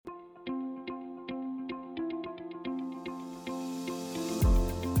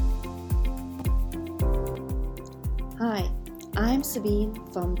I'm Sabine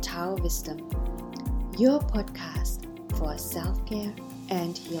from Tao Wisdom, your podcast for self-care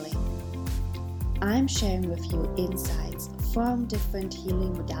and healing. I'm sharing with you insights from different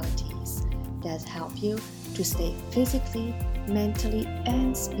healing modalities that help you to stay physically, mentally,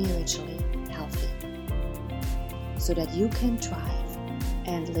 and spiritually healthy so that you can thrive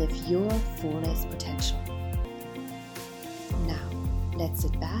and live your fullest potential. Now, let's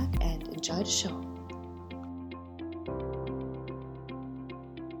sit back and enjoy the show.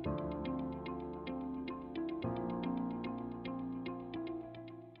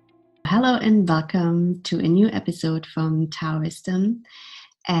 Hello and welcome to a new episode from Tao Wisdom.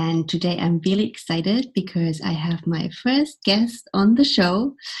 And today I'm really excited because I have my first guest on the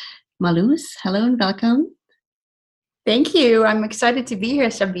show, Marloes. Hello and welcome. Thank you. I'm excited to be here,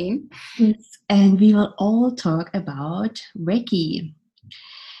 Sabine. Yes, and we will all talk about Reiki.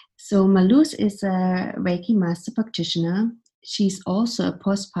 So Marloes is a Reiki master practitioner. She's also a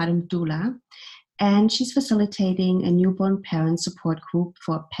postpartum doula, and she's facilitating a newborn parent support group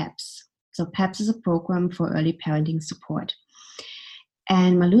for PEPS. So PEPS is a program for early parenting support.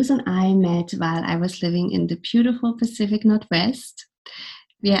 And Marloes and I met while I was living in the beautiful Pacific Northwest.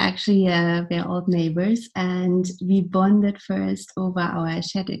 We are actually we're old neighbors, and we bonded first over our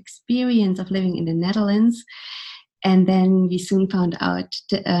shared experience of living in the Netherlands. And then we soon found out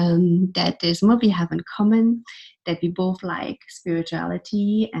that there's more we have in common, that we both like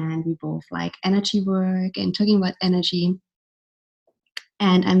spirituality and we both like energy work and talking about energy.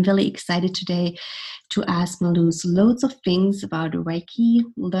 And I'm really excited today to ask Marloes loads of things about Reiki,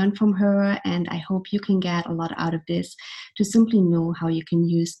 learn from her, and I hope you can get a lot out of this to simply know how you can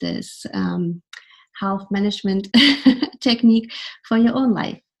use this health management technique for your own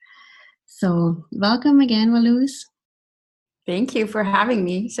life. So welcome again, Marloes. Thank you for having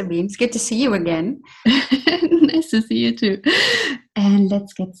me, Sabine. It's good to see you again. Nice to see you too. And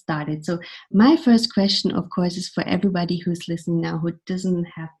let's get started. So my first question, of course, is for everybody who's listening now who doesn't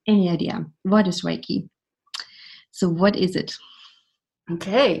have any idea. What is Reiki? So what is it?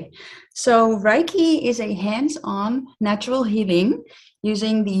 Okay. So Reiki is a hands-on natural healing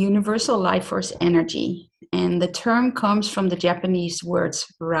using the universal life force energy. And the term comes from the Japanese words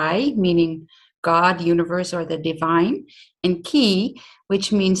Rai, meaning God, universe, or the divine, and Ki,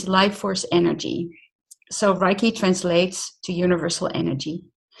 which means life force energy. So Reiki translates to universal energy.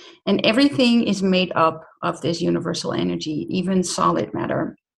 And everything is made up of this universal energy, even solid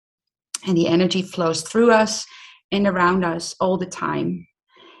matter. And the energy flows through us and around us all the time.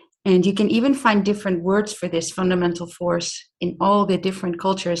 And you can even find different words for this fundamental force in all the different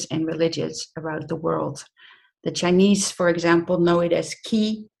cultures and religions around the world. The Chinese, for example, know it as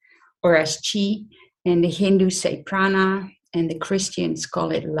Qi or as Qi, and the Hindus say prana, and the Christians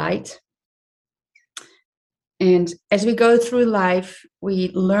call it light. And as we go through life, we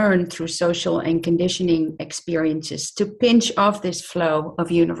learn through social and conditioning experiences to pinch off this flow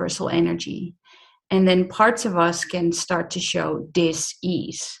of universal energy. And then parts of us can start to show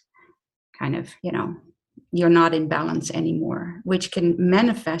dis-ease, kind of, you're not in balance anymore, which can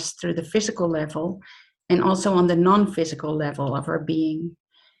manifest through the physical level and also on the non-physical level of our being.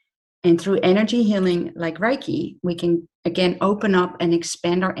 And through energy healing like Reiki, we can again open up and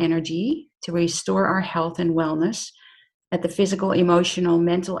expand our energy to restore our health and wellness at the physical, emotional,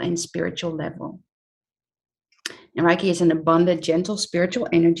 mental, and spiritual level. And Reiki is an abundant, gentle spiritual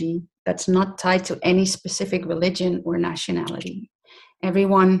energy that's not tied to any specific religion or nationality.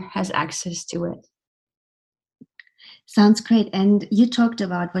 Everyone has access to it. Sounds great. And you talked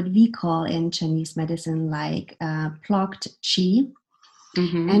about what we call in Chinese medicine like blocked qi.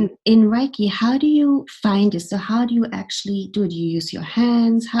 Mm-hmm. And in Reiki, how do you find this? So how do you actually do it? Do you use your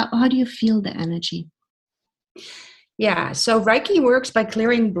hands? How do you feel the energy? Yeah, so Reiki works by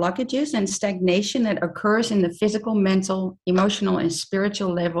clearing blockages and stagnation that occurs in the physical, mental, emotional, and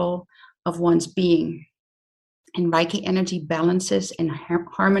spiritual level of one's being. And Reiki energy balances and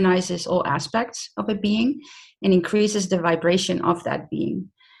harmonizes all aspects of a being and increases the vibration of that being.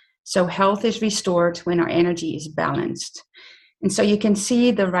 So health is restored when our energy is balanced. And so you can see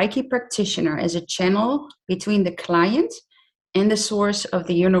the Reiki practitioner as a channel between the client and the source of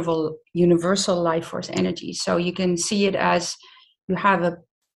the universal life force energy. So you can see it as you have a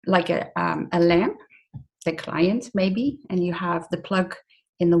lamp, the client maybe, and you have the plug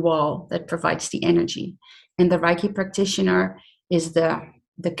in the wall that provides the energy. And the Reiki practitioner is the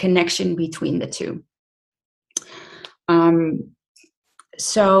connection between the two.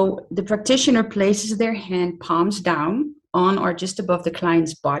 So the practitioner places their hand palms down on or just above the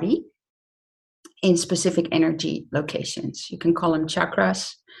client's body in specific energy locations. You can call them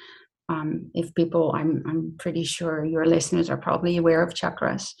chakras. If people, I'm pretty sure your listeners are probably aware of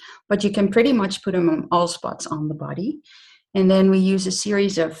chakras, but you can pretty much put them on all spots on the body. And then we use a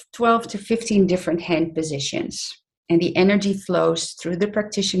series of 12 to 15 different hand positions. And the energy flows through the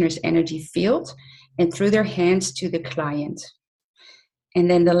practitioner's energy field and through their hands to the client.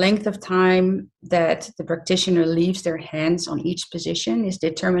 And then the length of time that the practitioner leaves their hands on each position is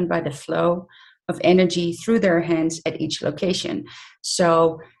determined by the flow of energy through their hands at each location.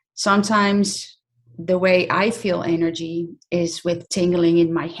 So sometimes the way I feel energy is with tingling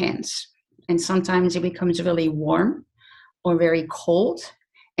in my hands. And sometimes it becomes really warm or very cold.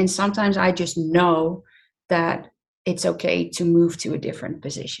 And sometimes I just know that it's okay to move to a different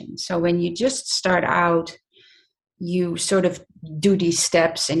position. So when you just start out, you sort of do these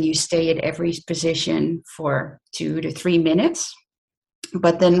steps and you stay at every position for 2 to 3 minutes.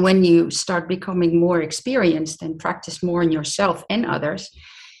 But then when you start becoming more experienced and practice more on yourself and others,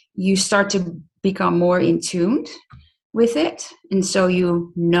 you start to become more in tune with it. And so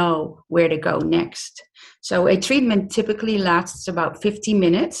you know where to go next. So a treatment typically lasts about 50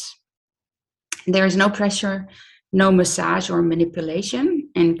 minutes. There is no pressure, no massage or manipulation,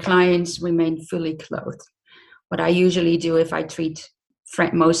 and clients remain fully clothed. What I usually do if I treat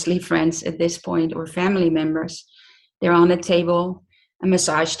mostly friends at this point or family members, they're on a table, a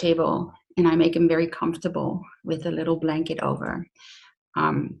massage table, and I make them very comfortable with a little blanket over.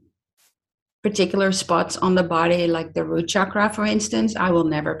 Particular spots on the body, like the root chakra, for instance, I will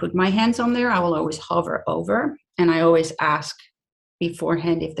never put my hands on there. I will always hover over, and I always ask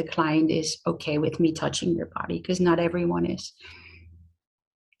beforehand if the client is okay with me touching their body, because not everyone is.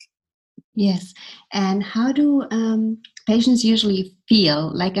 Yes. And how do patients usually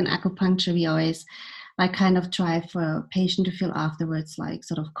feel? Like in acupuncture, we always like kind of try for a patient to feel afterwards like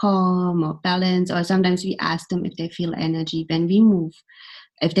sort of calm or balance, or sometimes we ask them if they feel energy when we move,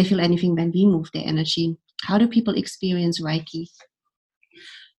 if they feel anything when we move their energy. How do people experience Reiki?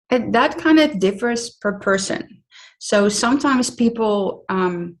 That kind of differs per person. So sometimes people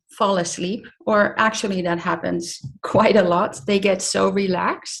fall asleep, or actually that happens quite a lot. They get so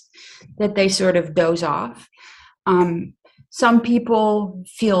relaxed that they sort of doze off. Some people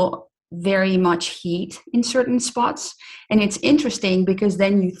feel very much heat in certain spots. And it's interesting because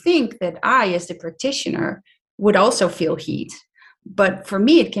then you think that I, as the practitioner, would also feel heat. But for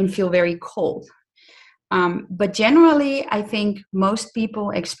me, it can feel very cold. But generally, I think most people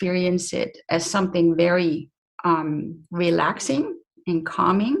experience it as something very relaxing and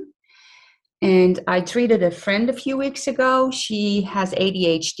calming. And I treated a friend a few weeks ago. She has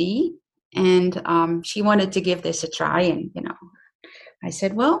ADHD, and she wanted to give this a try. And, I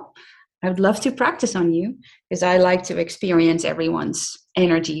said, well, I would love to practice on you, because I like to experience everyone's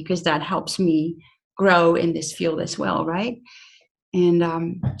energy, because that helps me grow in this field as well, right? And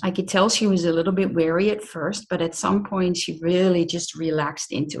I could tell she was a little bit wary at first, but at some point she really just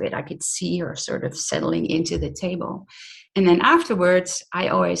relaxed into it. I could see her sort of settling into the table. And then afterwards, I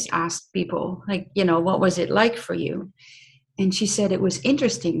always asked people, like, what was it like for you? And she said it was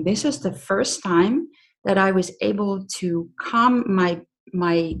interesting. This was the first time that I was able to calm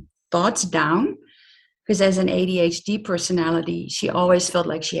my thoughts down, because as an ADHD personality, she always felt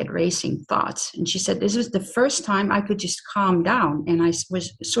like she had racing thoughts. And she said this was the first time I could just calm down, and I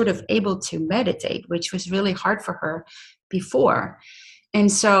was sort of able to meditate, which was really hard for her before.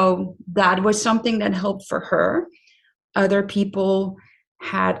 And so that was something that helped for her. Other people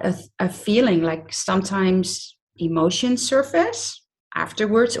had a feeling like sometimes emotions surface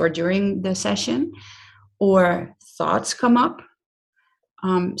afterwards or during the session, or thoughts come up.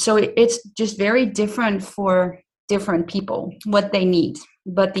 So it's just very different for different people, what they need.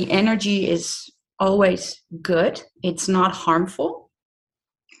 But the energy is always good. It's not harmful.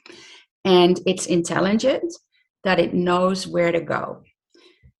 And it's intelligent, that it knows where to go.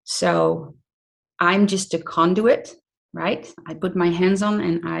 So I'm just a conduit, right? I put my hands on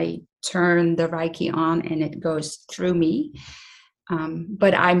and I turn the Reiki on and it goes through me.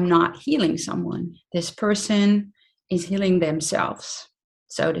 But I'm not healing someone. This person is healing themselves,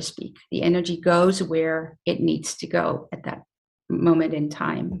 so to speak. The energy goes where it needs to go at that moment in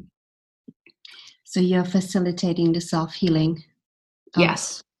time. So you're facilitating the self-healing.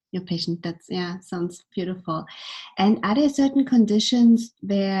 Yes. Your patient. Sounds beautiful. And are there certain conditions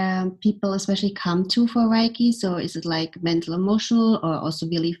where people especially come to for Reiki? So is it like mental, emotional, or also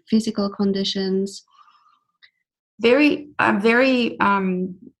really physical conditions? Very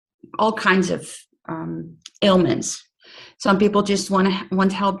all kinds of ailments. Some people just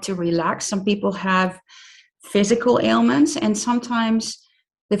want help to relax. Some people have physical ailments, and sometimes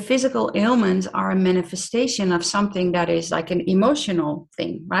the physical ailments are a manifestation of something that is like an emotional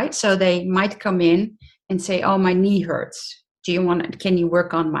thing, right? So they might come in and say, oh, my knee hurts. Can you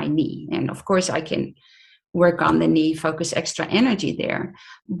work on my knee? And of course I can work on the knee, focus extra energy there.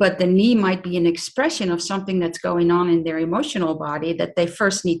 But the knee might be an expression of something that's going on in their emotional body that they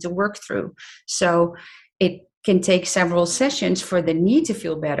first need to work through. So it can take several sessions for the knee to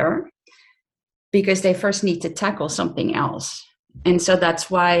feel better because they first need to tackle something else. And so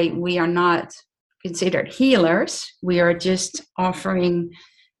that's why we are not considered healers. We are just offering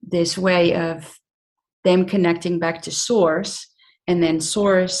this way of them connecting back to source, and then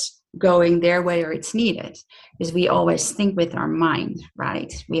source going their way where it's needed. Because we always think with our mind,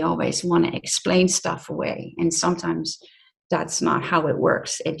 right? We always want to explain stuff away. And sometimes that's not how it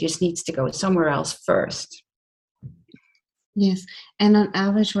works. It just needs to go somewhere else first. Yes. And on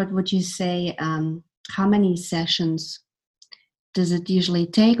average, what would you say, how many sessions does it usually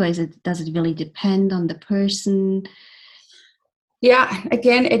take, or does it really depend on the person? Yeah,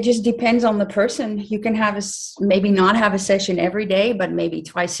 again, it just depends on the person. You can maybe not have a session every day, but maybe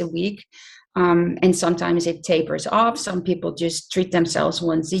twice a week. And sometimes it tapers off. Some people just treat themselves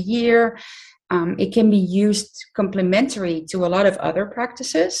once a year. It can be used complementary to a lot of other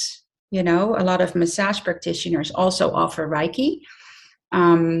practices. You know, a lot of massage practitioners also offer Reiki.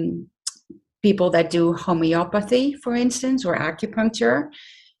 People that do homeopathy, for instance, or acupuncture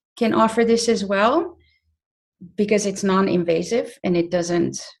can offer this as well, because it's non-invasive and it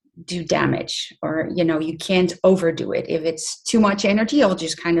doesn't do damage, or, you know, you can't overdo it. If it's too much energy, it'll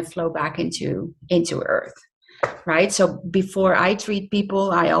just kind of flow back into earth, right? So before I treat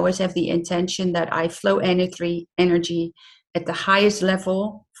people, I always have the intention that I flow energy at the highest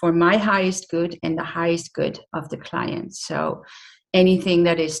level for my highest good and the highest good of the client. So anything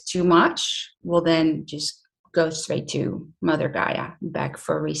that is too much will then just go straight to Mother Gaia, back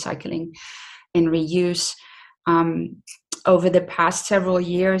for recycling and reuse. Over the past several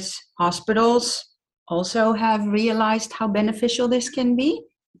years, hospitals also have realized how beneficial this can be.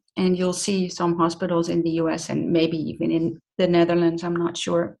 And you'll see some hospitals in the US and maybe even in the Netherlands, I'm not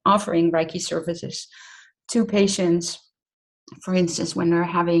sure, offering Reiki services to patients, for instance, when they're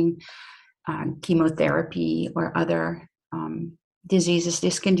having chemotherapy or other diseases.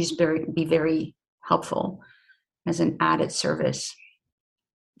 This can just be very helpful as an added service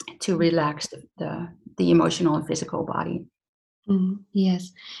to relax the emotional and physical body.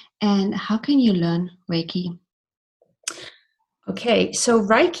 Yes. And how can you learn Reiki? Okay, so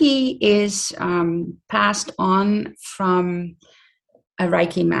Reiki is passed on from a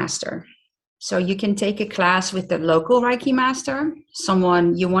Reiki master. So you can take a class with the local Reiki master,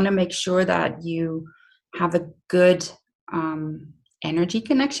 someone you want to make sure that you have a good energy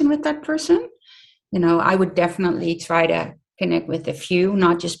connection with that person. You know, I would definitely try to connect with a few,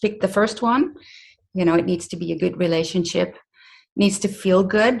 not just pick the first one. You know, it needs to be a good relationship, needs to feel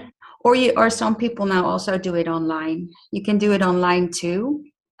good. Or some people now also do it online. You can do it online too,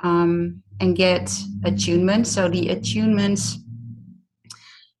 and get attunement. So the attunements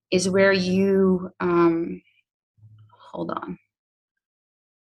is where you, hold on.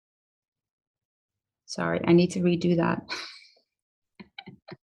 Sorry, I need to redo that.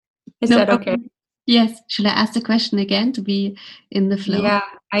 Is that okay? Yes. Should I ask the question again to be in the flow? Yeah,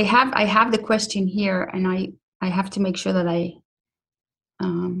 I have the question here, and I have to make sure that I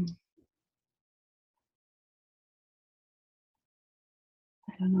don't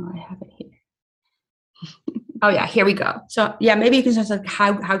know, I have it here. Oh yeah, here we go. So yeah, maybe you can just like,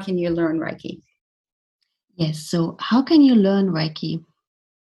 how can you learn Reiki? Yes, so how can you learn Reiki?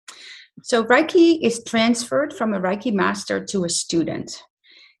 So Reiki is transferred from a Reiki master to a student.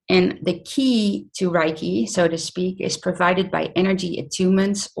 And the key to Reiki, so to speak, is provided by energy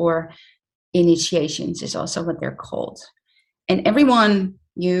attunements, or initiations is also what they're called. And everyone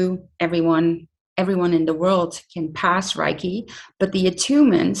in the world can pass Reiki, but the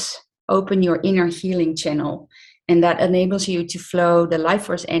attunements open your inner healing channel, and that enables you to flow the life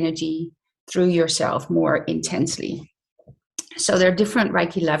force energy through yourself more intensely. So there are different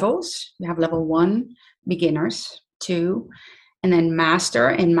Reiki levels. You have level 1, beginners, 2, and then master.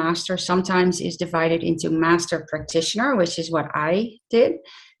 And master sometimes is divided into master practitioner, which is what I did,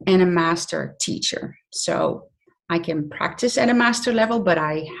 and a master teacher. So I can practice at a master level, but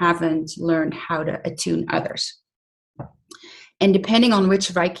I haven't learned how to attune others. And depending on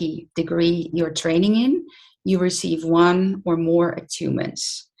which Reiki degree you're training in, you receive 1 or more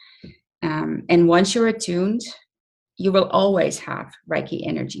attunements. And once you're attuned, you will always have Reiki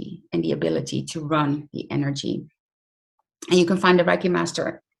energy and the ability to run the energy. And you can find a Reiki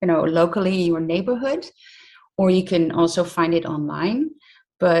master, you know, locally in your neighborhood, or you can also find it online.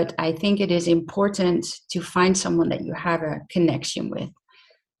 but I think it is important to find someone that you have a connection with.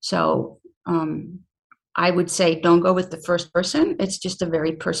 So I would say don't go with the first person. It's just a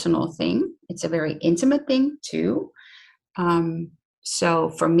very personal thing. It's a very intimate thing too. So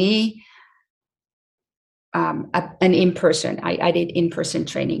for me, an in-person, I did in-person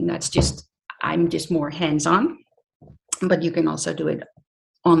training. I'm just more hands-on, but you can also do it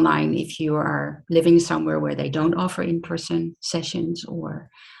online if you are living somewhere where they don't offer in-person sessions, or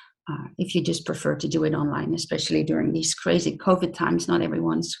if you just prefer to do it online, especially during these crazy COVID times. Not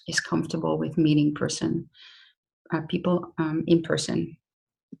everyone is comfortable with meeting people in person.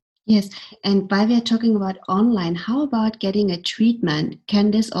 Yes, and while we are talking about online, how about getting a treatment?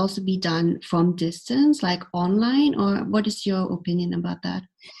 Can this also be done from distance, like online, or what is your opinion about that?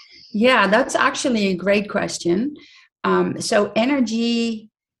 Yeah, that's actually a great question. So energy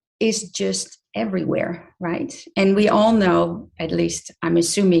is just everywhere, right? And we all know, at least I'm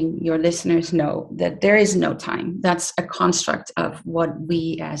assuming your listeners know, that there is no time. That's a construct of what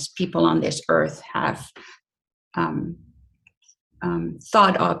we as people on this earth have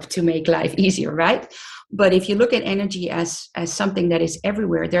thought up to make life easier, right? But if you look at energy as something that is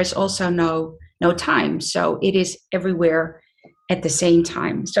everywhere, there's also no time. So it is everywhere at the same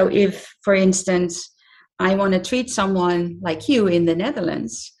time. So if, for instance, I want to treat someone like you in the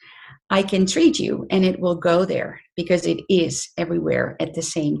Netherlands, I can treat you and it will go there because it is everywhere at the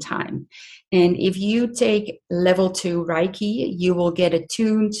same time. And if you take level 2 Reiki, you will get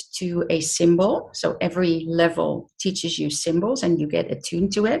attuned to a symbol. So every level teaches you symbols and you get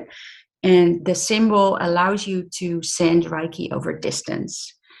attuned to it. And the symbol allows you to send Reiki over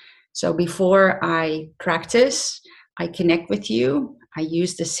distance. So before I practice, I connect with you. I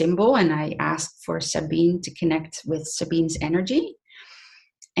use the symbol and I ask for Sabine to connect with Sabine's energy.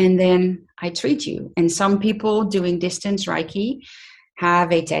 And then I treat you. And some people doing distance Reiki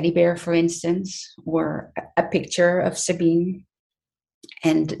have a teddy bear, for instance, or a picture of Sabine,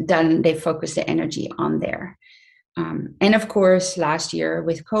 and then they focus the energy on there. And of course, last year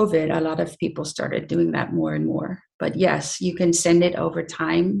with COVID, a lot of people started doing that more and more. But yes, you can send it over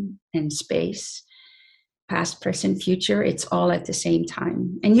time and space, past, present, future. It's all at the same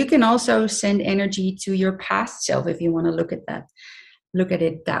time. And you can also send energy to your past self if you want to look at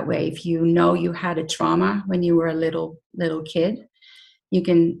it that way. If you know you had a trauma when you were a little kid, you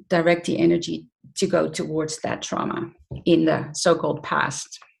can direct the energy to go towards that trauma in the so-called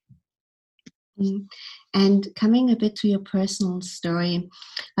past. And coming a bit to your personal story,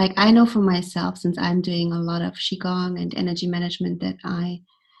 like I know for myself, since I'm doing a lot of Qigong and energy management, that I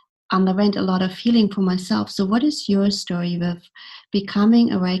underwent a lot of healing for myself. So what is your story with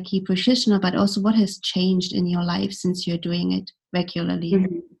becoming a Reiki practitioner, but also what has changed in your life since you're doing it regularly?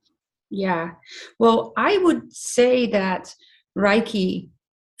 Mm-hmm. Yeah. Well, I would say that Reiki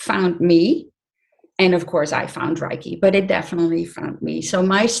found me. And of course, I found Reiki, but it definitely found me. So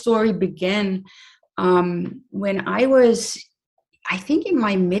my story began when I was, I think, in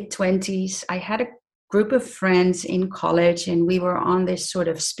my mid-20s. I had a group of friends in college, and we were on this sort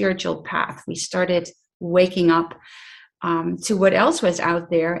of spiritual path. We started waking up to what else was out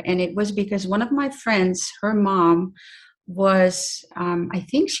there. And it was because one of my friends, her mom, was I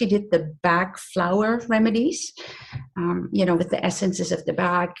think she did the Bach flower remedies, with the essences of the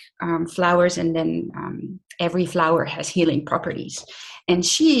Bach flowers, and then every flower has healing properties. And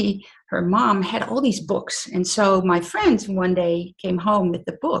her mom had all these books, and so my friends one day came home with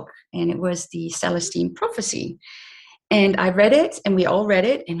the book, and it was the Celestine Prophecy. And I read it, and we all read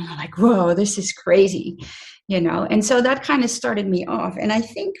it, and we were like, whoa, this is crazy, and so that kind of started me off. And I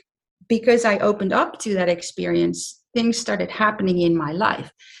think because I opened up to that experience, things started happening in my life.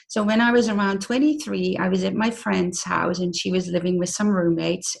 So when I was around 23, I was at my friend's house, and she was living with some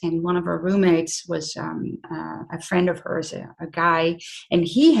roommates, and one of her roommates was a friend of hers, a guy, and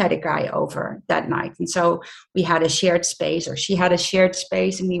he had a guy over that night. And so we had a shared space, or she had a shared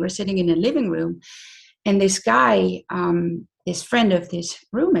space, and we were sitting in a living room. And this guy, this friend of this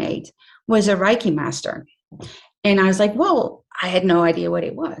roommate, was a Reiki master. And I was like, well, I had no idea what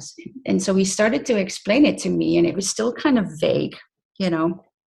it was. And so he started to explain it to me, and it was still kind of vague,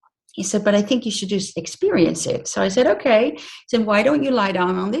 He said, but I think you should just experience it. So I said, okay. He said, why don't you lie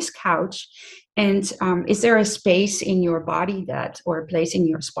down on this couch? And is there a space in your body or a place in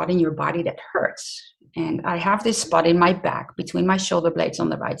your spot in your body that hurts? And I have this spot in my back between my shoulder blades on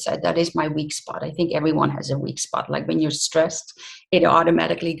the right side. That is my weak spot. I think everyone has a weak spot. Like when you're stressed, it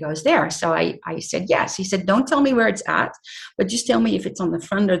automatically goes there. So I said, yes. He said, don't tell me where it's at, but just tell me if it's on the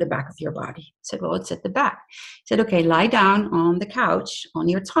front or the back of your body. I said, well, it's at the back. He said, okay, lie down on the couch on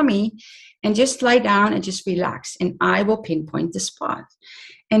your tummy and just lie down and just relax. And I will pinpoint the spot.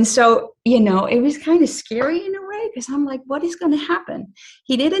 And so, it was kind of scary in a way because I'm like, what is going to happen?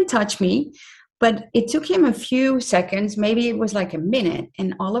 He didn't touch me, but it took him a few seconds. Maybe it was like a minute.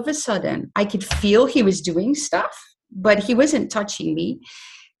 And all of a sudden, I could feel he was doing stuff, but he wasn't touching me.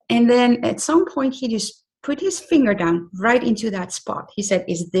 And then at some point, he just put his finger down right into that spot. He said,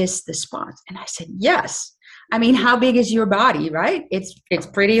 is this the spot? And I said, yes. I mean, how big is your body, right? It's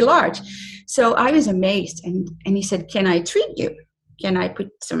pretty large. So I was amazed. And he said, can I treat you? Can I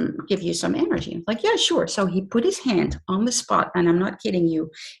give you some energy? I'm like, yeah, sure. So he put his hand on the spot, and I'm not kidding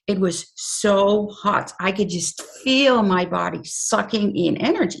you. It was so hot. I could just feel my body sucking in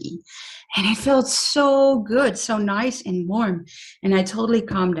energy. And it felt so good, so nice and warm. And I totally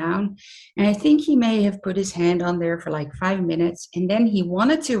calmed down. And I think he may have put his hand on there for like 5 minutes. And then he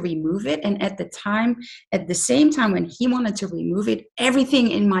wanted to remove it. And at the same time when he wanted to remove it,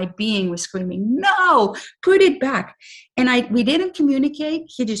 everything in my being was screaming, no, put it back. And we didn't communicate.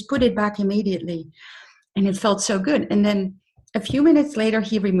 He just put it back immediately. And it felt so good. And then a few minutes later,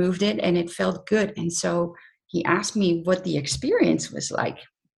 he removed it and it felt good. And so he asked me what the experience was like.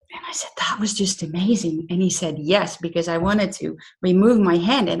 And I said, that was just amazing. And he said, yes, because I wanted to remove my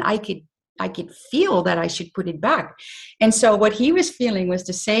hand and I could feel that I should put it back. And so what he was feeling was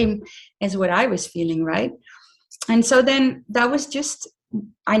the same as what I was feeling, right? And so then that was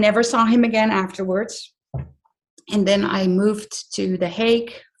I never saw him again afterwards. And then I moved to The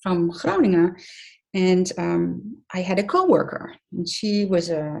Hague from Groningen. And I had a coworker, and she was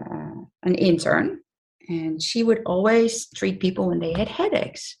an intern. And she would always treat people when they had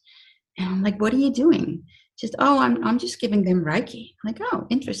headaches. And I'm like, what are you doing? She said, oh, I'm just giving them Reiki. I'm like, oh,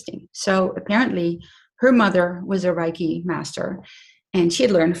 interesting. So apparently her mother was a Reiki master, and she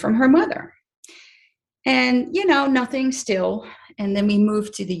had learned from her mother. And, nothing still. And then we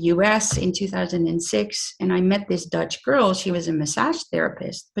moved to the US in 2006, and I met this Dutch girl. She was a massage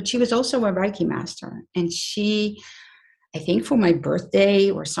therapist, but she was also a Reiki master. And she, I think for my birthday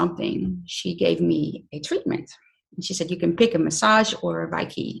or something, she gave me a treatment. And she said, you can pick a massage or a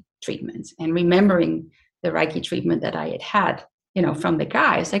Reiki treatment. And remembering the Reiki treatment that I had, from the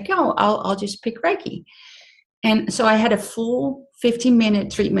guy, I was like, oh, I'll just pick Reiki. And so I had a full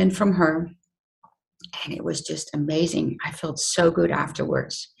 15-minute treatment from her. And it was just amazing. I felt so good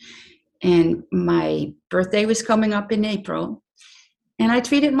afterwards. And my birthday was coming up in April. And I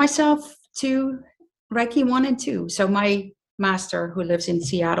treated myself to Reiki 1 and 2. So my master, who lives in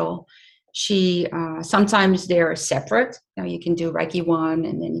Seattle, she sometimes they're separate. You can do Reiki 1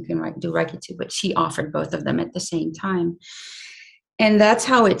 and then you can do Reiki 2, but she offered both of them at the same time. And that's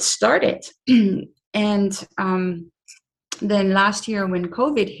how it started. And then last year when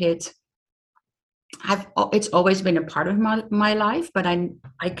COVID hit, it's always been a part of my life, but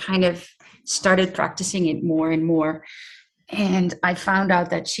I kind of started practicing it more and more. And I found out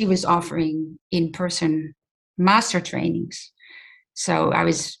that she was offering in-person master trainings. So I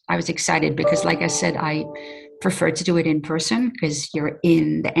was excited because, like I said, I prefer to do it in person because you're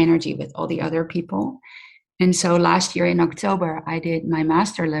in the energy with all the other people. And so last year in October, I did my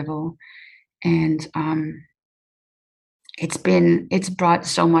master level, and it's brought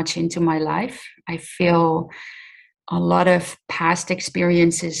so much into my life. I feel a lot of past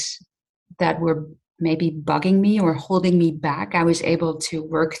experiences that were maybe bugging me or holding me back. I was able to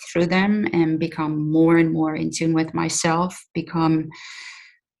work through them and become more and more in tune with myself, become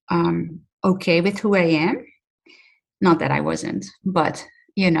okay with who I am. Not that I wasn't, but,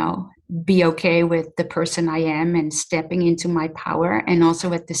 be okay with the person I am and stepping into my power, and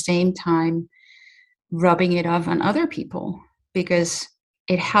also at the same time rubbing it off on other people, because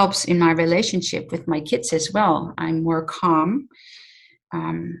it helps in my relationship with my kids as well. I'm more calm.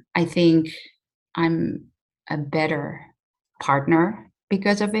 I think I'm a better partner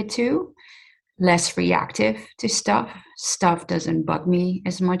because of it too. Less reactive to stuff. Stuff doesn't bug me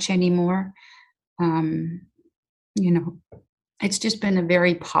as much anymore. It's just been a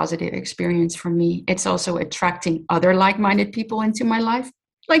very positive experience for me. It's also attracting other like-minded people into my life,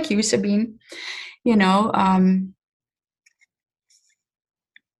 like you, Sabine.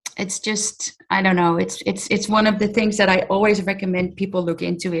 It's just, I don't know. It's one of the things that I always recommend people look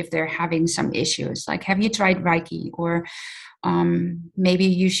into if they're having some issues. Like, have you tried Reiki? Or maybe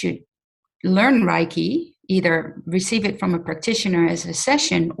you should learn Reiki, either receive it from a practitioner as a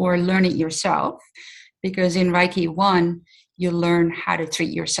session or learn it yourself, because in Reiki 1, you learn how to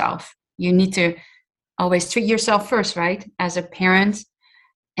treat yourself. You need to always treat yourself first, right? As a parent,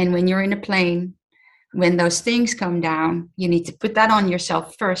 and when you're in a plane, when those things come down, you need to put that on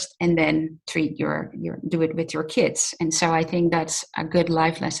yourself first and then treat your do it with your kids. And so I think that's a good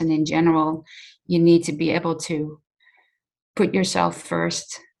life lesson in general. You need to be able to put yourself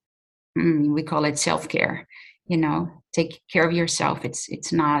first. We call it self-care. Take care of yourself.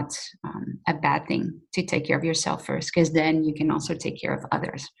 It's not a bad thing to take care of yourself first, because then you can also take care of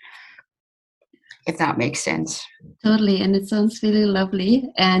others, if that makes sense. Totally, and it sounds really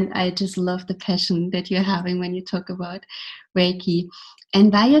lovely. And I just love the passion that you're having when you talk about Reiki.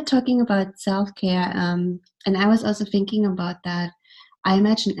 And while you're talking about self-care, and I was also thinking about that, I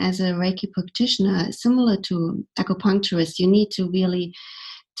imagine as a Reiki practitioner, similar to acupuncturist, you need to really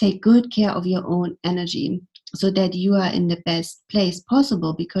take good care of your own energy so that you are in the best place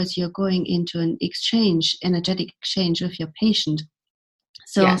possible, because you're going into an energetic exchange with your patient.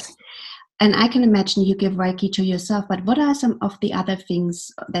 So, yes. And I can imagine you give Reiki to yourself, but what are some of the other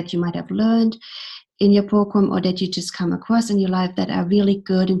things that you might have learned in your program, or that you just come across in your life that are really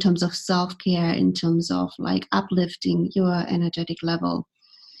good in terms of self-care, in terms of like uplifting your energetic level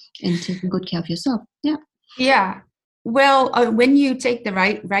and taking good care of yourself? Yeah. Yeah. Well, when you take the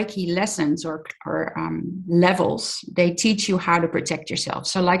Reiki lessons or levels, they teach you how to protect yourself.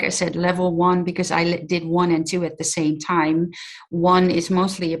 So like I said, level 1, because I did 1 and 2 at the same time. 1 is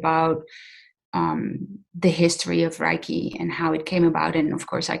mostly about the history of Reiki and how it came about. And of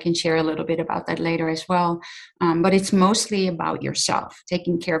course, I can share a little bit about that later as well. But it's mostly about yourself,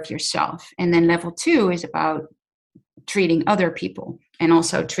 taking care of yourself. And then level 2 is about treating other people and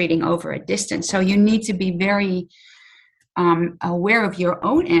also treating over a distance. So you need to be very aware of your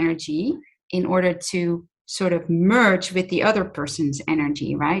own energy in order to sort of merge with the other person's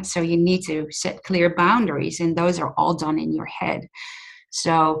energy, right? So you need to set clear boundaries, and those are all done in your head.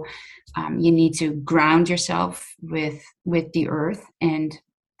 So you need to ground yourself with the earth and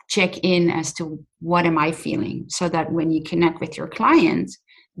check in as to what am I feeling, so that when you connect with your client,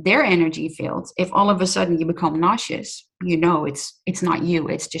 their energy fields, if all of a sudden you become nauseous, it's not you,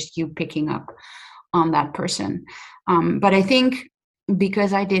 it's just you picking up on that person. But I think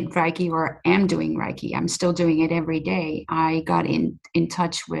because I did Reiki, or am doing Reiki, I'm still doing it every day, I got in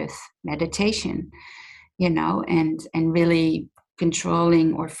touch with meditation, and really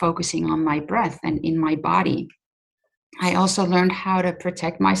controlling or focusing on my breath and in my body. I also learned how to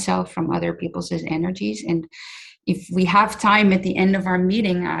protect myself from other people's energies. And if we have time at the end of our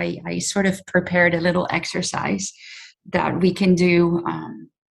meeting, I sort of prepared a little exercise that we can do,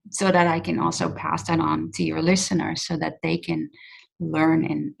 so that I can also pass that on to your listeners, so that they can learn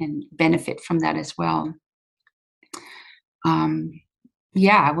and benefit from that as well.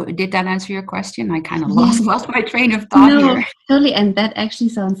 Did that answer your question? I kind of lost my train of thought here. Totally. And that actually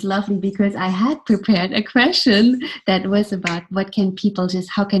sounds lovely, because I had prepared a question that was about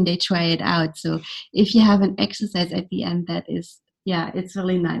how can they try it out? So if you have an exercise at the end, that is, it's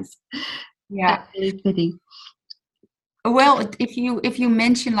really nice. Yeah. That's really fitting. Well, if you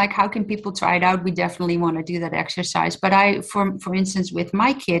mention like how can people try it out, we definitely want to do that exercise. But for instance, with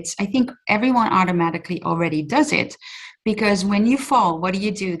my kids, I think everyone automatically already does it, because when you fall, what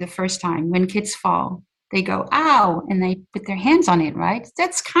do the first time? When kids fall, they go, ow, and they put their hands on it, right?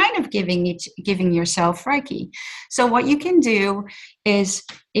 That's kind of giving yourself Reiki. So what you can do is,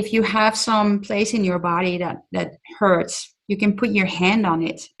 if you have some place in your body that hurts, you can put your hand on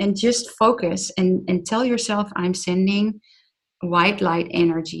it and just focus and tell yourself, I'm sending white light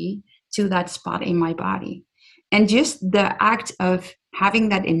energy to that spot in my body. And just the act of having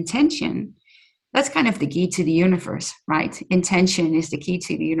that intention, that's kind of the key to the universe, right? Intention is the key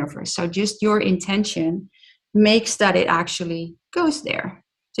to the universe. So just your intention makes that it actually goes there.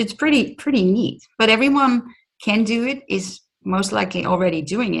 So it's pretty neat. But everyone can do it, is most likely already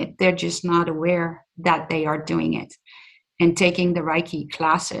doing it. They're just not aware that they are doing it. And taking the Reiki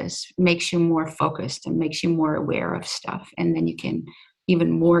classes makes you more focused and makes you more aware of stuff. And then you can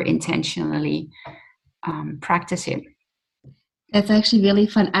even more intentionally practice it. That's actually really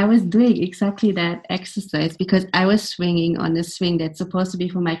fun. I was doing exactly that exercise, because I was swinging on a swing that's supposed to be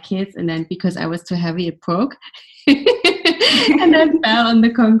for my kids. And then because I was too heavy, it broke. And I fell on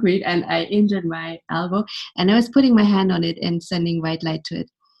the concrete and I injured my elbow. And I was putting my hand on it and sending white light to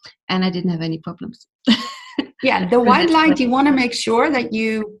it. And I didn't have any problems. Yeah, the white light, you want to make sure that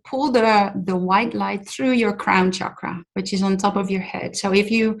you pull the white light through your crown chakra, which is on top of your head. So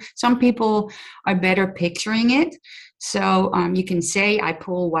some people are better picturing it. So you can say, I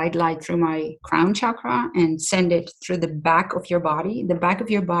pull white light through my crown chakra and send it through the back of your body. The back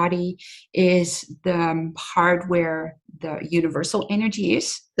of your body is the part where the universal energy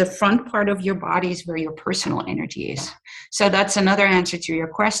is. The front part of your body is where your personal energy is. So that's another answer to your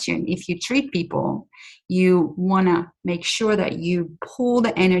question. If you treat people, you want to make sure that you pull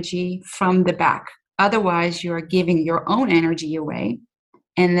the energy from the back. Otherwise, you're giving your own energy away,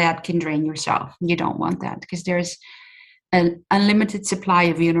 and that can drain yourself. You don't want that, because there's an unlimited supply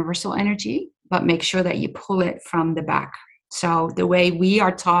of universal energy, but make sure that you pull it from the back. So the way we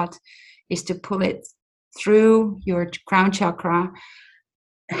are taught is to pull it through your crown chakra,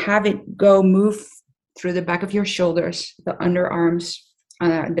 have it move through the back of your shoulders, the underarms,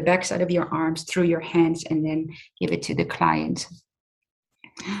 the backside of your arms, through your hands, and then give it to the client.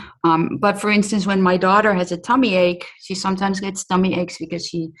 But for instance, when my daughter has a tummy ache, she sometimes gets tummy aches because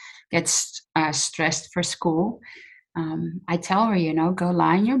she gets stressed for school. I tell her, go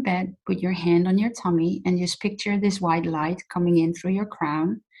lie in your bed, put your hand on your tummy, and just picture this white light coming in through your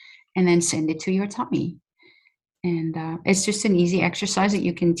crown, and then send it to your tummy. And it's just an easy exercise that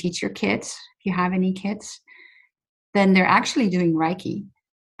you can teach your kids. If you have any kids, then they're actually doing Reiki,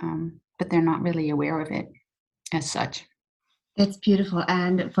 but they're not really aware of it as such. That's beautiful.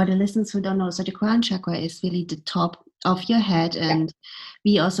 And for the listeners who don't know, so the crown chakra is really the top of your head. And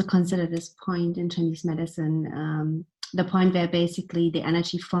we also consider this point in Chinese medicine, the point where basically the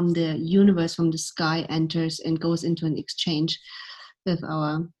energy from the universe, from the sky, enters and goes into an exchange with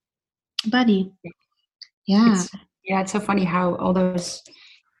our body. Yeah. It's so funny how all those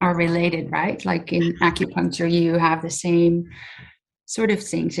are related, right? Like in acupuncture, you have the same sort of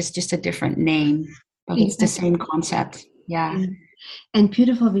things. It's just a different name, but it's the same concept. Yeah. And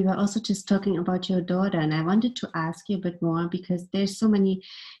beautiful, we were also just talking about your daughter, and I wanted to ask you a bit more, because there's so many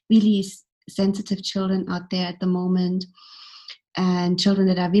really sensitive children out there at the moment, and children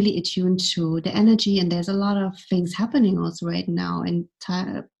that are really attuned to the energy, and there's a lot of things happening also right now, and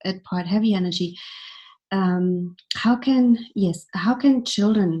at part heavy energy. How can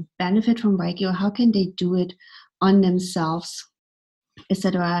children benefit from Reiki, or how can they do it on themselves,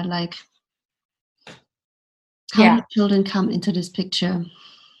 etc.? Like, how do children come into this picture?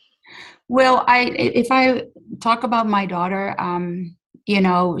 Well, if I talk about my daughter,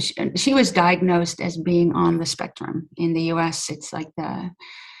 she was diagnosed as being on the spectrum. In the US, it's like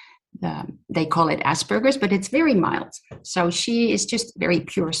they call it Asperger's, but it's very mild. So she is just very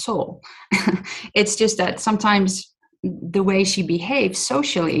pure soul. It's just that sometimes the way she behaves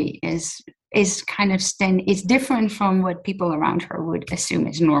socially is kind of is different from what people around her would assume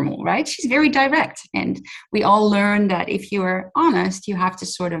is normal, right? She's very direct, and we all learn that if you're honest, you have to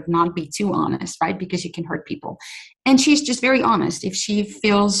sort of not be too honest, right? Because you can hurt people. And she's just very honest. If she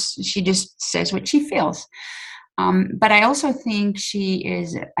feels, she just says what she feels. But I also think she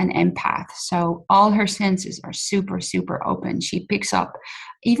is an empath. So all her senses are super, super open. She picks up,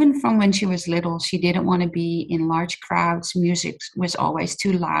 even from when she was little, she didn't want to be in large crowds. Music was always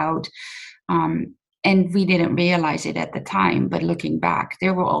too loud. And we didn't realize it at the time, but looking back,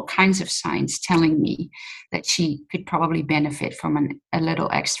 there were all kinds of signs telling me that she could probably benefit from a little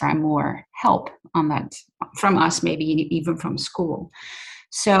extra more help on that from us, maybe even from school.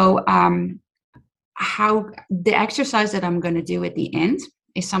 So how the exercise that I'm going to do at the end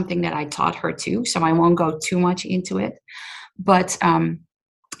is something that I taught her too, so I won't go too much into it. But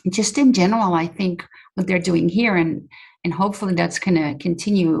just in general, I think what they're doing here, and hopefully that's going to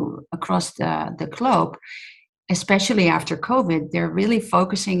continue across the globe, especially after COVID, they're really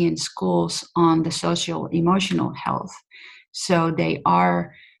focusing in schools on the social emotional health. So they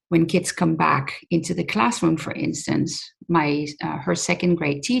are, when kids come back into the classroom, for instance, her second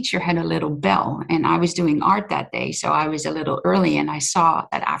grade teacher had a little bell, and I was doing art that day, so I was a little early, and I saw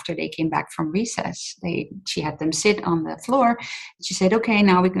that after they came back from recess, she had them sit on the floor. She said, okay,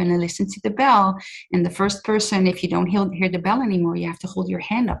 now we're going to listen to the bell, and the first person, if you don't hear the bell anymore, you have to hold your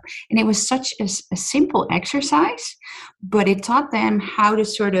hand up. And it was such a simple exercise, but it taught them how to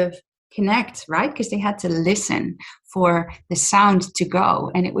sort of connect, right? Because they had to listen for the sound to go.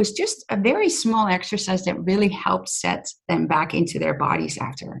 And it was just a very small exercise that really helped set them back into their bodies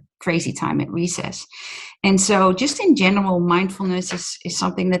after a crazy time at recess. And so just in general, mindfulness is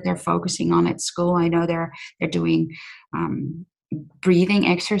something that they're focusing on at school. I know they're doing breathing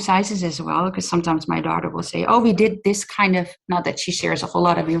exercises as well, because sometimes my daughter will say, oh, we did this kind of, not that she shares a whole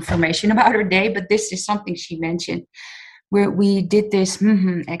lot of information about her day, but this is something she mentioned where we did this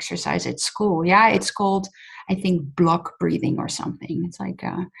exercise at school. Yeah, it's called, I think, block breathing or something. It's like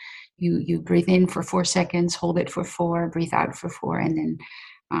you breathe in for 4 seconds, hold it for 4, breathe out for 4, and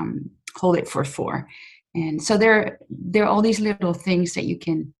then hold it for 4. And so there are all these little things that you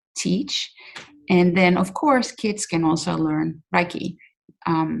can teach. And then, of course, kids can also learn Reiki.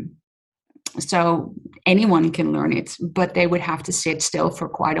 So anyone can learn it, but they would have to sit still for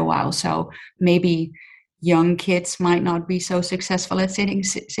quite a while. So maybe young kids might not be so successful at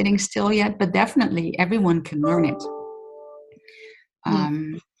sitting still yet, but definitely everyone can learn it.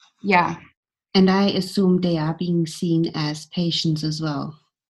 Yeah. And I assume they are being seen as patients as well.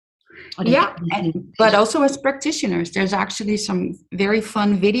 Yeah, but also as practitioners. There's actually some very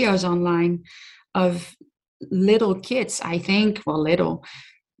fun videos online of little kids, I think, well, little,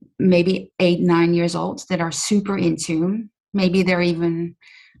 maybe 8-9 years old, that are super in tune. Maybe they're even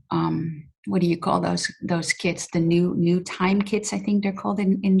what do you call those kids, the new time kids, I think they're called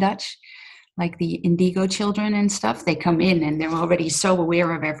in Dutch, like the indigo children and stuff. They come in and they're already so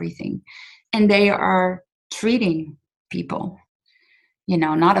aware of everything, and they are treating people,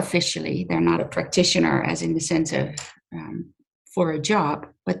 not officially. They're not a practitioner as in the sense of for a job,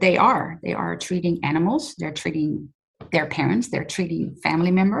 but they are treating animals, they're treating their parents, they're treating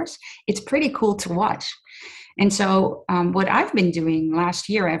family members. It's pretty cool to watch. And so what I've been doing last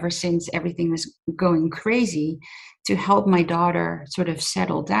year, ever since everything was going crazy, to help my daughter sort of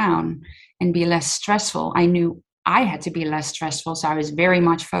settle down and be less stressful, I knew I had to be less stressful. So I was very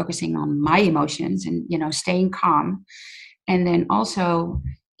much focusing on my emotions and, staying calm. And then also,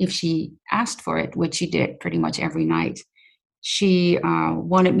 if she asked for it, which she did pretty much every night, she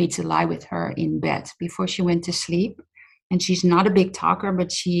wanted me to lie with her in bed before she went to sleep. And she's not a big talker,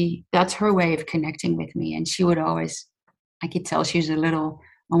 but that's her way of connecting with me. And she would always, I could tell she was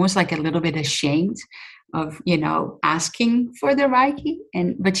almost like a little bit ashamed of, asking for the Reiki.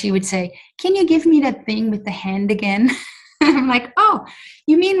 But she would say, "Can you give me that thing with the hand again?" I'm like, "Oh,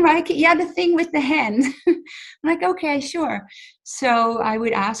 you mean Reiki? Yeah, the thing with the hand." I'm like, "Okay, sure." So I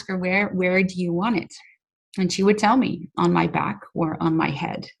would ask her, where do you want it? And she would tell me, on my back or on my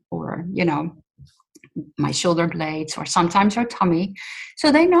head or, my shoulder blades, or sometimes her tummy.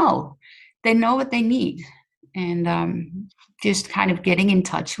 So they know what they need. And just kind of getting in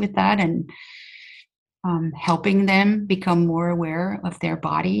touch with that and helping them become more aware of their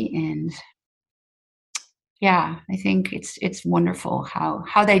body. And yeah, I think it's wonderful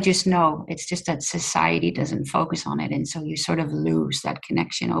how they just know. It's just that society doesn't focus on it. And so you sort of lose that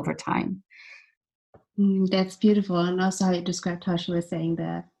connection over time. That's beautiful. And also how you described how she was saying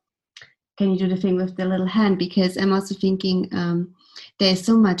that, can you do the thing with the little hand? Because I'm also thinking there's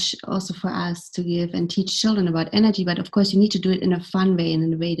so much also for us to give and teach children about energy, but of course you need to do it in a fun way and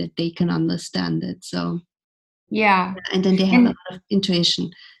in a way that they can understand it. So yeah, and then they have a lot of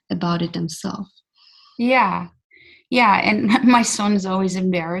intuition about it themselves. Yeah. And my son is always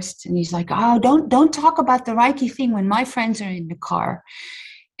embarrassed, and he's like, "Oh, don't talk about the Reiki thing when my friends are in the car."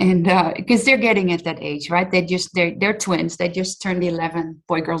 And because they're getting at that age, right? They're twins. They just turned 11,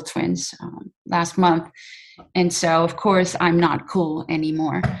 boy-girl twins, last month. And so, of course, I'm not cool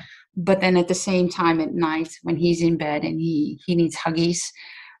anymore. But then at the same time at night, when he's in bed and he needs huggies,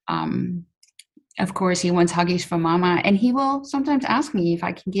 of course, he wants huggies from mama. And he will sometimes ask me if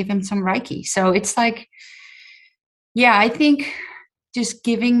I can give him some Reiki. So it's like, yeah, I think just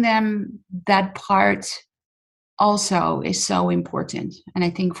giving them that part also is so important. And I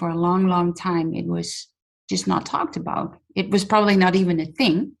think for a long, long time, it was just not talked about. It was probably not even a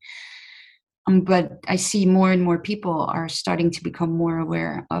thing. But I see more and more people are starting to become more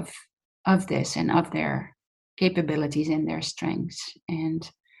aware of this and of their capabilities and their strengths, and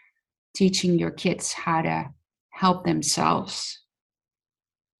teaching your kids how to help themselves,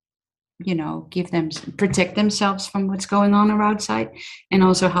 protect themselves from what's going on outside, and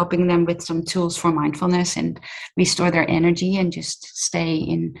also helping them with some tools for mindfulness and restore their energy and just stay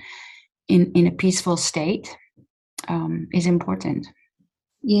in a peaceful state is important.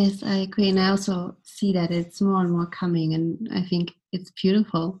 Yes, I agree. And I also see that it's more and more coming, and I think it's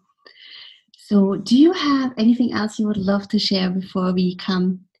beautiful. So do you have anything else you would love to share before we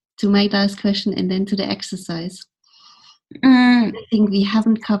come to my last question and then to the exercise? I think we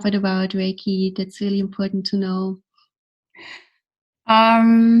haven't covered about Reiki that's really important to know.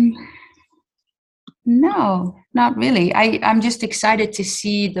 No, not really. I'm just excited to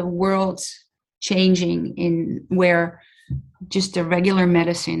see the world changing in where just the regular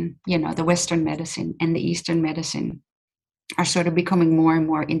medicine, the Western medicine and the Eastern medicine are sort of becoming more and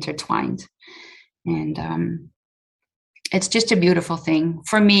more intertwined. And it's just a beautiful thing.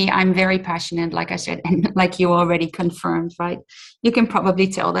 For me, I'm very passionate, like I said, and like you already confirmed, right? You can probably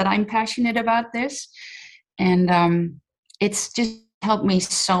tell that I'm passionate about this. And it's just helped me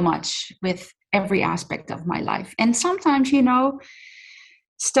so much with every aspect of my life. And sometimes,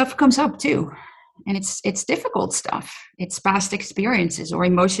 stuff comes up too. and it's difficult stuff. It's past experiences or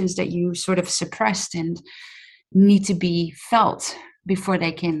emotions that you sort of suppressed and need to be felt before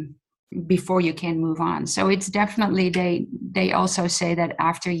you can move on. So it's definitely, they also say that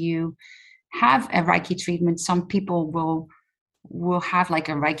after you have a Reiki treatment, some people will have like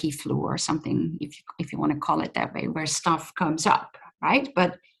a Reiki flu or something, if you want to call it that way, where stuff comes up, right?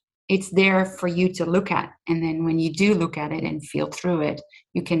 But it's there for you to look at, and then when you do look at it and feel through it,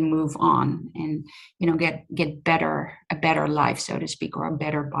 you can move on and get a better life, so to speak, or a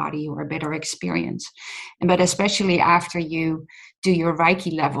better body or a better experience. But especially after you do your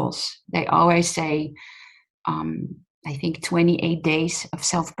Reiki levels, they always say, I think 28 days of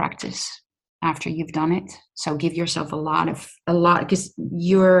self-practice after you've done it. So give yourself a lot, because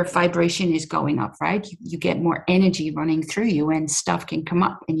your vibration is going up, right? You get more energy running through you and stuff can come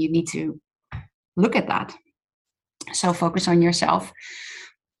up, and you need to look at that. So focus on yourself.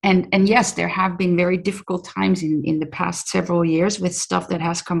 And yes, there have been very difficult times in the past several years with stuff that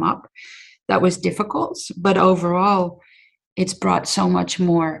has come up that was difficult, but overall it's brought so much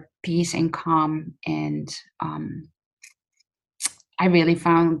more peace and calm. And I really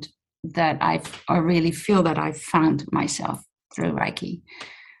feel that I've found myself through Reiki.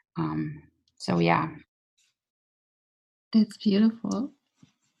 So yeah. That's beautiful.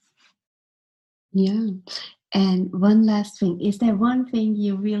 Yeah. And one last thing, is there one thing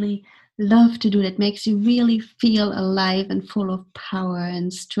you really love to do that makes you really feel alive and full of power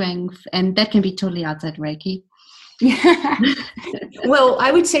and strength? And that can be totally outside Reiki. Yeah. Well,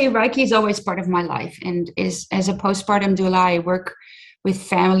 I would say Reiki is always part of my life. And as a postpartum doula, I work with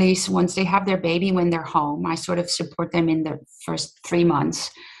families once they have their baby, when they're home. I sort of support them in the first 3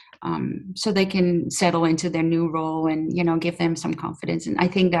 months, so they can settle into their new role and, give them some confidence. And I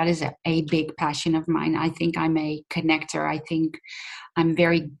think that is a big passion of mine. I think I'm a connector. I think I'm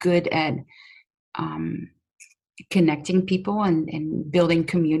very good at connecting people and building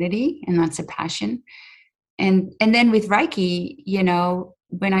community, and that's a passion. And then with Reiki,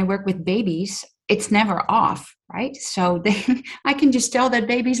 when I work with babies, it's never off, right? So I can just tell that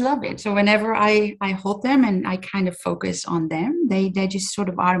babies love it. So whenever I hold them and I kind of focus on them, they just sort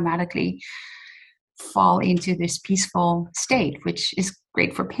of automatically fall into this peaceful state, which is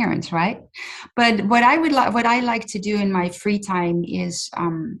great for parents, right? But what I like to do in my free time is,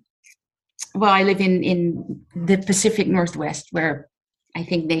 I live in the Pacific Northwest, where I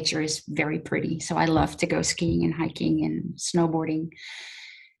think nature is very pretty. So I love to go skiing and hiking and snowboarding.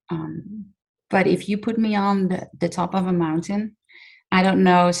 But if you put me on the top of a mountain, I don't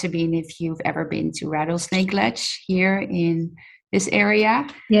know, Sabine, if you've ever been to Rattlesnake Ledge here in this area.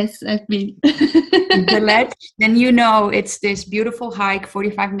 Yes, I've been. The ledge, then it's this beautiful hike,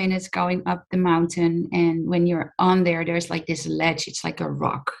 45 minutes going up the mountain. And when you're on there, there's like this ledge. It's like a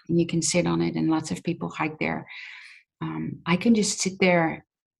rock, and you can sit on it, and lots of people hike there. I can just sit there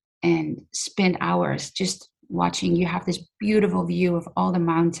and spend hours just watching. You have this beautiful view of all the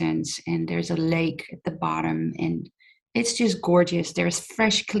mountains, and there's a lake at the bottom, and it's just gorgeous. There's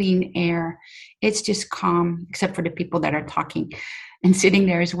fresh, clean air. It's just calm, except for the people that are talking and sitting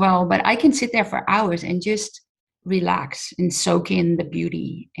there as well. But I can sit there for hours and just relax and soak in the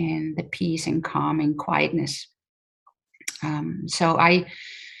beauty and the peace and calm and quietness. So I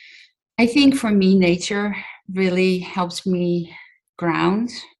think for me, nature really helps me ground.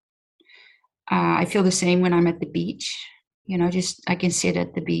 I feel the same when I'm at the beach. I can sit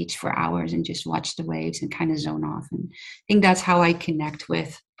at the beach for hours and just watch the waves and kind of zone off. And I think that's how I connect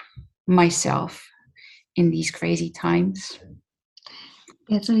with myself in these crazy times.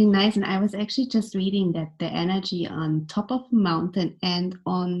 That's really nice. And I was actually just reading that the energy on top of a mountain and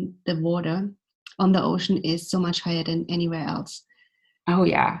on the water, on the ocean, is so much higher than anywhere else. Oh,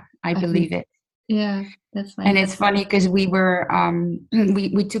 yeah. I believe it. Yeah, that's fine. And it's funny because we were,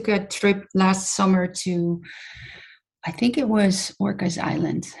 we took a trip last summer to, I think it was Orcas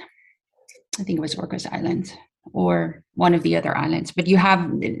Island. Or one of the other islands, but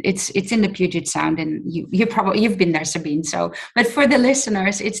it's in the Puget Sound, and you've been there, Sabine. So, but for the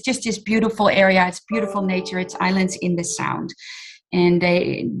listeners, it's just this beautiful area. It's beautiful nature. It's islands in the Sound, and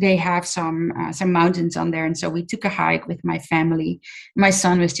they have some mountains on there. And so we took a hike with my family. My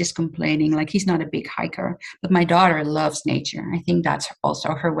son was just complaining, like he's not a big hiker, but my daughter loves nature. I think that's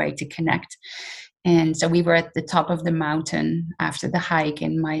also her way to connect. And so we were at the top of the mountain after the hike,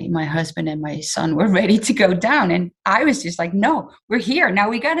 and my husband and my son were ready to go down. And I was just like, no, we're here. Now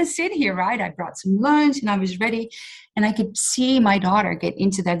we got to sit here, right? I brought some lunch and I was ready. And I could see my daughter get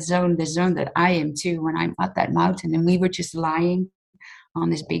into that zone, the zone that I am too, when I'm at that mountain. And we were just lying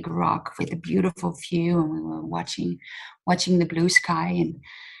on this big rock with a beautiful view, and we were watching the blue sky. And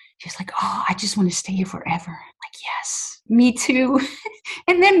She's like, oh, I just want to stay here forever. I'm like, yes, me too.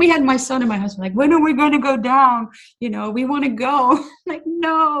 And then we had my son and my husband like, when are we going to go down? We want to go. I'm like,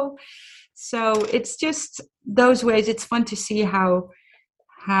 no. So it's just those ways. It's fun to see how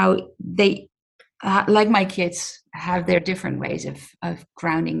they, like my kids, have their different ways of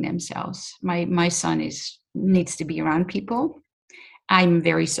grounding themselves. My son needs to be around people. I'm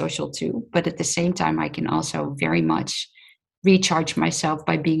very social too, but at the same time, I can also very much recharge myself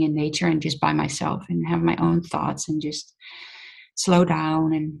by being in nature and just by myself and have my own thoughts and just slow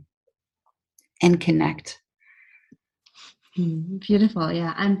down and connect. Beautiful.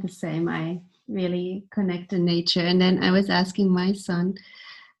 Yeah, I'm the same. I really connect to nature. And then I was asking my son,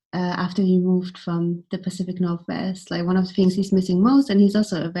 after he moved from the Pacific Northwest, like one of the things he's missing most, and he's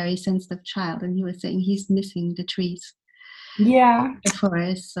also a very sensitive child, and he was saying he's missing the trees. Yeah. The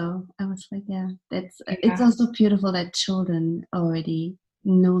forest. So I was like, it's also beautiful that children already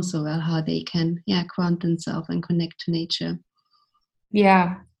know so well how they can ground themselves and connect to nature.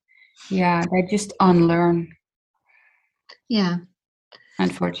 Yeah, they just unlearn. Yeah,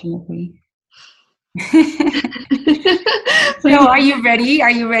 unfortunately. So are you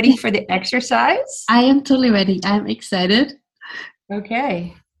ready for the exercise? I am totally ready. I'm excited.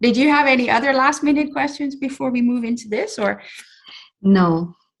 Okay, did you have any other last minute questions before we move into this, or?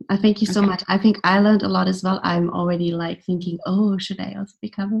 No, I thank you so much. I think I learned a lot as well. I'm already like thinking, oh, should I also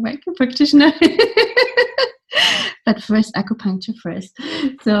become a Reiki practitioner? But first, acupuncture first.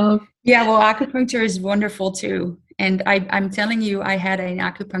 So yeah, well, acupuncture is wonderful too. And I'm telling you, I had an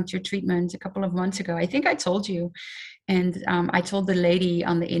acupuncture treatment a couple of months ago. I think I told you. And I told the lady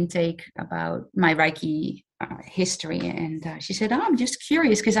on the intake about my Reiki history. And she said, oh, I'm just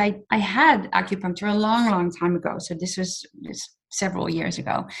curious because I had acupuncture a long, long time ago. So this was several years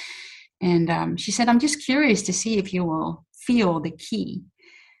ago. And she said, I'm just curious to see if you will feel the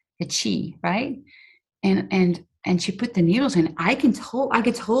chi, right? And she put the needles in. I could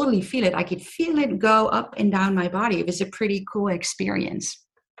totally feel it. I could feel it go up and down my body. It was a pretty cool experience.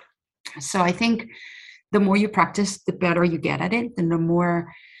 So I think the more you practice, the better you get at it, and the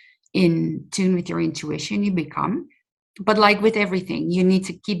more in tune with your intuition you become. But like with everything, you need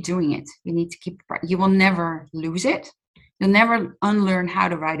to keep doing it. You will never lose it. You'll never unlearn how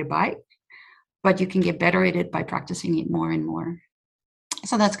to ride a bike, but you can get better at it by practicing it more and more.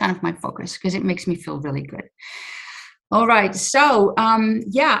 So that's kind of my focus because it makes me feel really good. All right. So,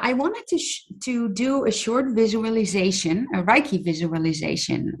 I wanted to do a short visualization, a Reiki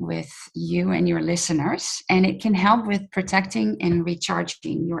visualization with you and your listeners, and it can help with protecting and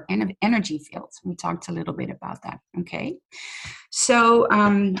recharging your energy fields. We talked a little bit about that. Okay. So,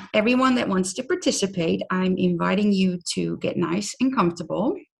 everyone that wants to participate, I'm inviting you to get nice and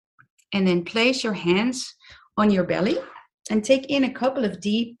comfortable, and then place your hands on your belly and take in a couple of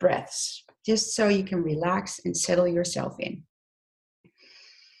deep breaths, just so you can relax and settle yourself in.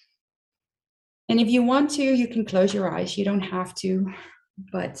 And if you want to, you can close your eyes. You don't have to,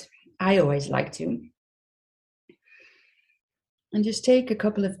 but I always like to. And just take a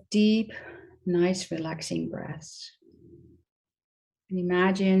couple of deep, nice, relaxing breaths. And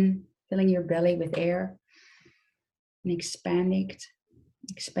imagine filling your belly with air and expand it.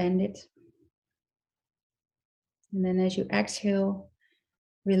 And then as you exhale,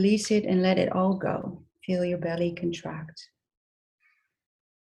 release it and let it all go. Feel your belly contract.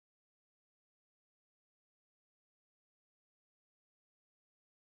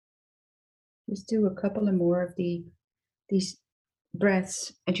 Just do a couple of more of these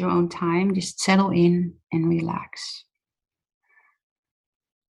breaths at your own time. Just settle in and relax.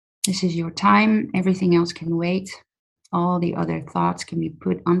 This is your time. Everything else can wait. All the other thoughts can be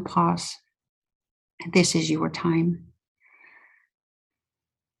put on pause. This is your time.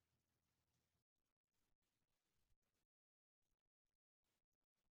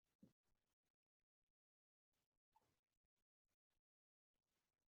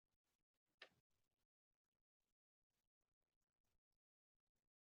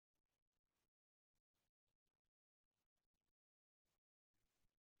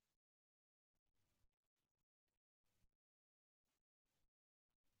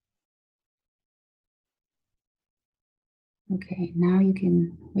 Okay, now you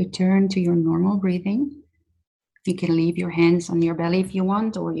can return to your normal breathing. You can leave your hands on your belly if you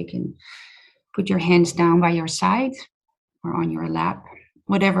want, or you can put your hands down by your side or on your lap,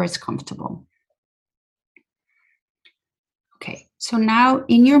 whatever is comfortable. Okay, so now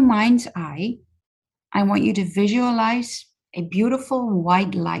in your mind's eye, I want you to visualize a beautiful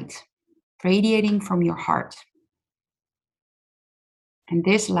white light radiating from your heart. And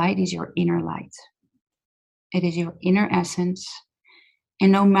this light is your inner light. It is your inner essence.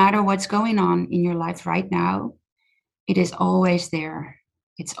 And no matter what's going on in your life right now, it is always there.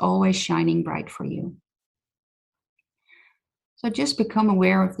 It's always shining bright for you. So just become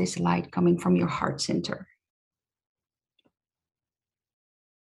aware of this light coming from your heart center.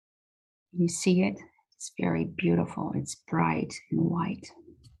 You see it? It's very beautiful. It's bright and white.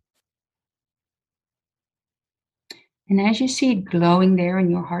 And as you see it glowing there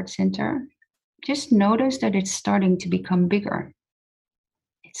in your heart center, just notice that it's starting to become bigger.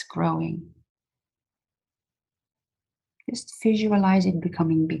 It's growing. Just visualize it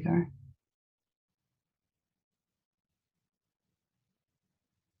becoming bigger.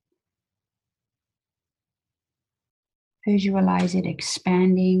 Visualize it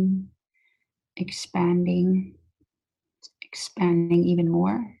expanding, expanding, expanding even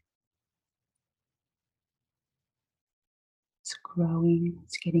more. It's growing,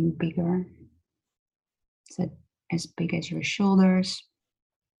 it's getting bigger. It's as big as your shoulders.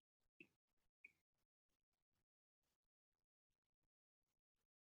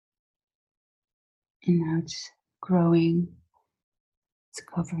 And now it's growing. It's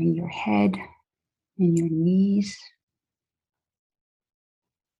covering your head and your knees.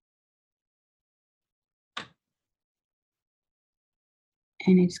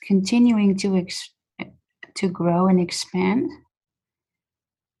 And it's continuing to grow and expand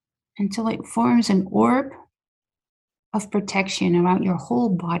until it forms an orb of protection around your whole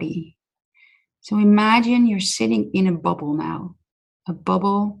body. So imagine you're sitting in a bubble now, a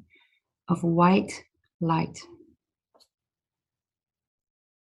bubble of white light.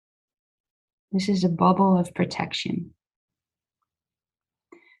 This is a bubble of protection.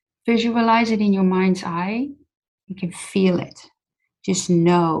 Visualize it in your mind's eye. You can feel it. Just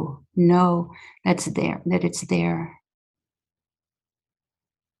know that's there, that it's there.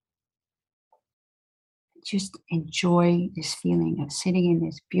 Just enjoy this feeling of sitting in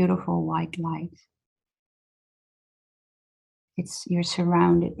this beautiful white light. You're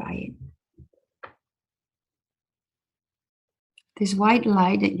surrounded by it. This white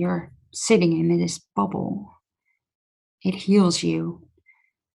light that you're sitting in this bubble, it heals you,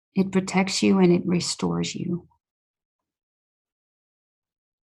 it protects you, and it restores you.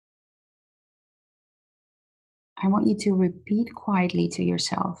 I want you to repeat quietly to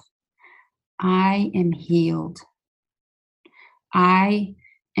yourself, I am healed. I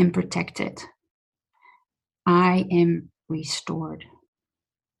am protected. I am restored.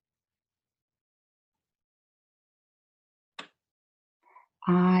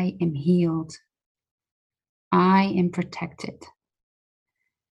 I am healed. I am protected.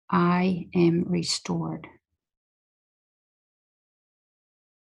 I am restored.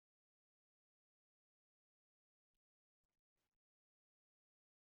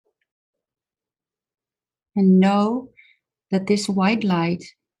 And know that this white light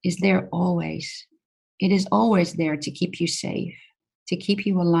is there always. It is always there to keep you safe, to keep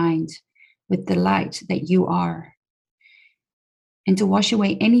you aligned with the light that you are, and to wash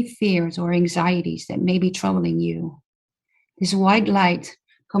away any fears or anxieties that may be troubling you. This white light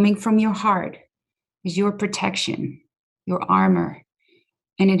coming from your heart is your protection, your armor,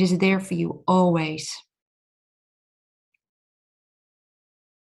 and it is there for you always.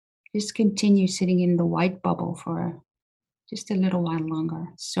 Just continue sitting in the white bubble for just a little while longer,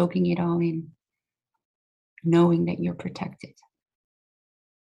 soaking it all in, knowing that you're protected.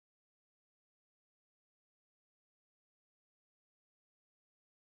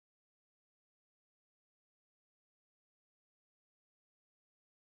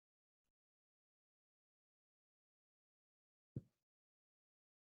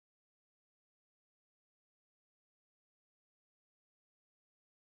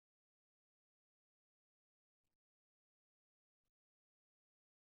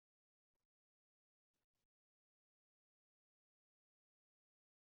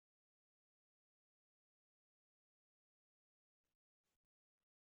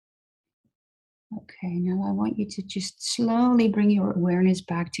 Okay, now I want you to just slowly bring your awareness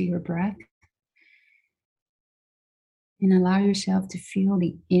back to your breath and allow yourself to feel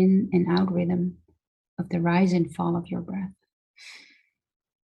the in and out rhythm of the rise and fall of your breath.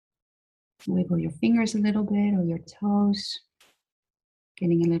 Wiggle your fingers a little bit or your toes,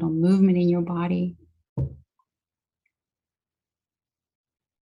 getting a little movement in your body.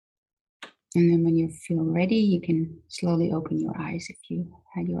 And then when you feel ready, you can slowly open your eyes if you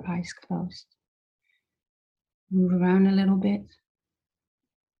had your eyes closed. Move around a little bit.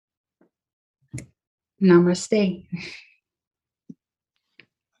 Namaste.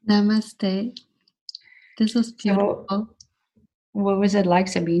 Namaste. This was beautiful. So, what was it like,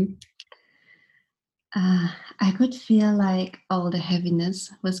 Sabine? I could feel like all the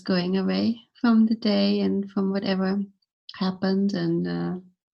heaviness was going away from the day and from whatever happened, and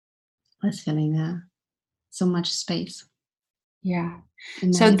I was feeling so much space Yeah.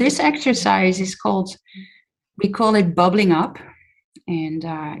 in So my. this exercise is we call it bubbling up. And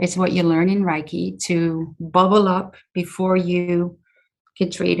it's what you learn in Reiki to bubble up before you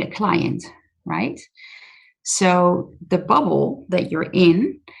can treat a client, right? So the bubble that you're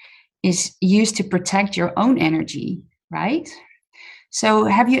in is used to protect your own energy, right? So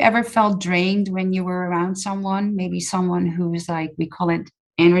have you ever felt drained when you were around someone, maybe someone who's like, we call it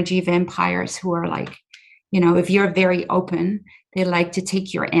energy vampires, who are like, if you're very open, they like to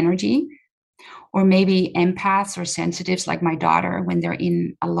take your energy. Or maybe empaths or sensitives like my daughter, when they're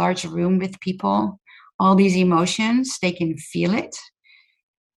in a large room with people, all these emotions, they can feel it.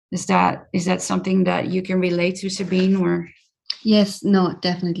 Is that something that you can relate to, Sabine? Or Yes, no,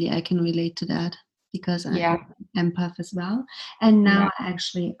 definitely I can relate to that because I'm yeah, empath as well. And yeah. now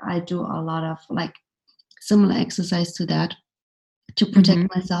actually I do a lot of like similar exercise to that to protect Hmm.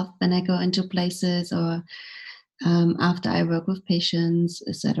 myself when I go into places, or after I work with patients,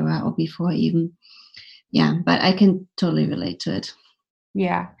 etc., or before even. Yeah, but I can totally relate to it.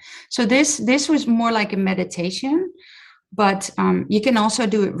 Yeah. So this was more like a meditation, but you can also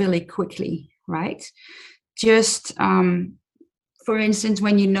do it really quickly, right? Just for instance,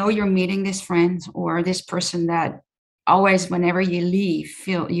 when you're meeting this friend or this person that always, whenever you leave,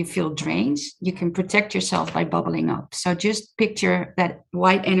 you feel drained, you can protect yourself by bubbling up. So just picture that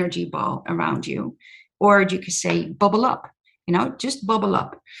white energy ball around you, or you could say bubble up, just bubble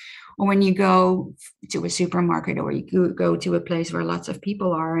up. Or when you go to a supermarket, or you go to a place where lots of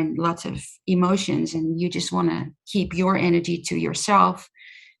people are and lots of emotions, and you just want to keep your energy to yourself,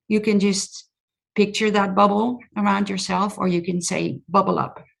 you can just picture that bubble around yourself, or you can say bubble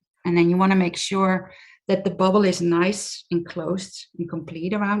up. And then you want to make sure that the bubble is nice and closed and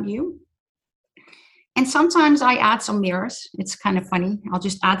complete around you. And sometimes I add some mirrors. It's kind of funny. I'll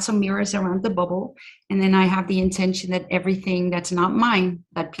just add some mirrors around the bubble. And then I have the intention that everything that's not mine,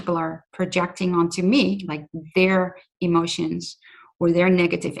 that people are projecting onto me, like their emotions or their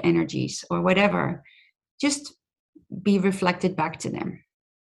negative energies or whatever, just be reflected back to them.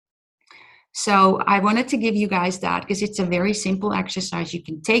 So I wanted to give you guys that because it's a very simple exercise. You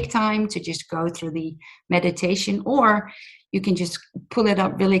can take time to just go through the meditation, or you can just pull it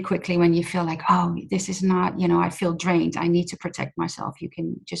up really quickly when you feel like, oh, this is not, I feel drained. I need to protect myself. You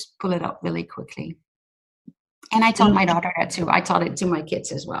can just pull it up really quickly. And I taught my daughter that too. I taught it to my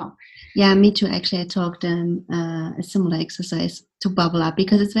kids as well. Yeah, me too. Actually, I taught them a similar exercise to bubble up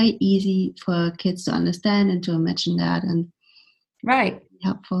because it's very easy for kids to understand and to imagine that, and Right.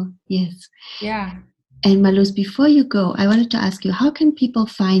 helpful. Yes. Yeah. And Malus, before you go, I wanted to ask you, how can people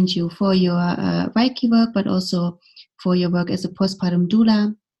find you for your Reiki work, but also for your work as a postpartum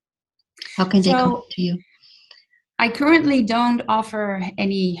doula? How can they connect So to you? I currently don't offer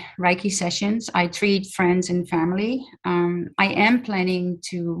any Reiki sessions. I treat friends and family. I am planning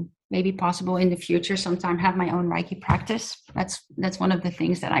to, maybe possible in the future, sometime have my own Reiki practice. That's one of the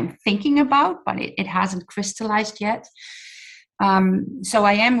things that I'm thinking about, but it hasn't crystallized yet. So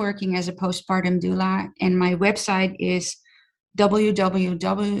I am working as a postpartum doula, and my website is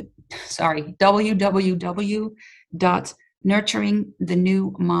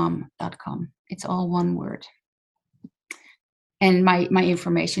www.nurturingthenewmom.com. It's all one word. And my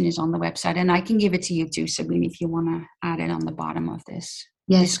information is on the website, and I can give it to you too, Sabine, if you want to add it on the bottom of this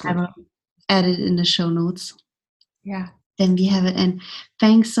Yes, I description. will add it in the show notes. Yeah. Then we have it. And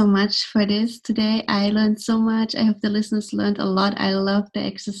thanks so much for this today. I learned so much. I hope the listeners learned a lot. I love the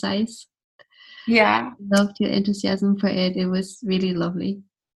exercise. Yeah. Loved your enthusiasm for it. It was really lovely.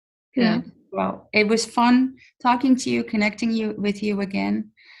 Good. Yeah. Well, it was fun talking to you, connecting with you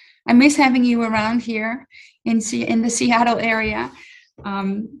again. I miss having you around here in the Seattle area.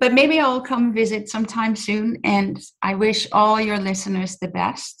 But maybe I'll come visit sometime soon. And I wish all your listeners the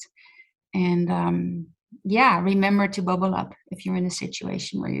best. And remember to bubble up if you're in a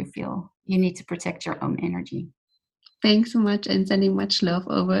situation where you feel you need to protect your own energy. Thanks so much, and sending much love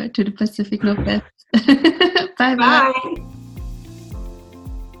over to the Pacific Northwest. Bye-bye. Bye.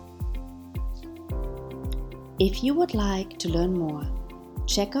 If you would like to learn more,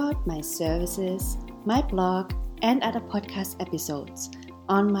 check out my services, my blog, and other podcast episodes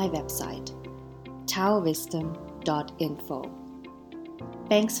on my website, taowisdom.info.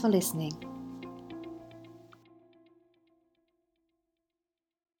 Thanks for listening.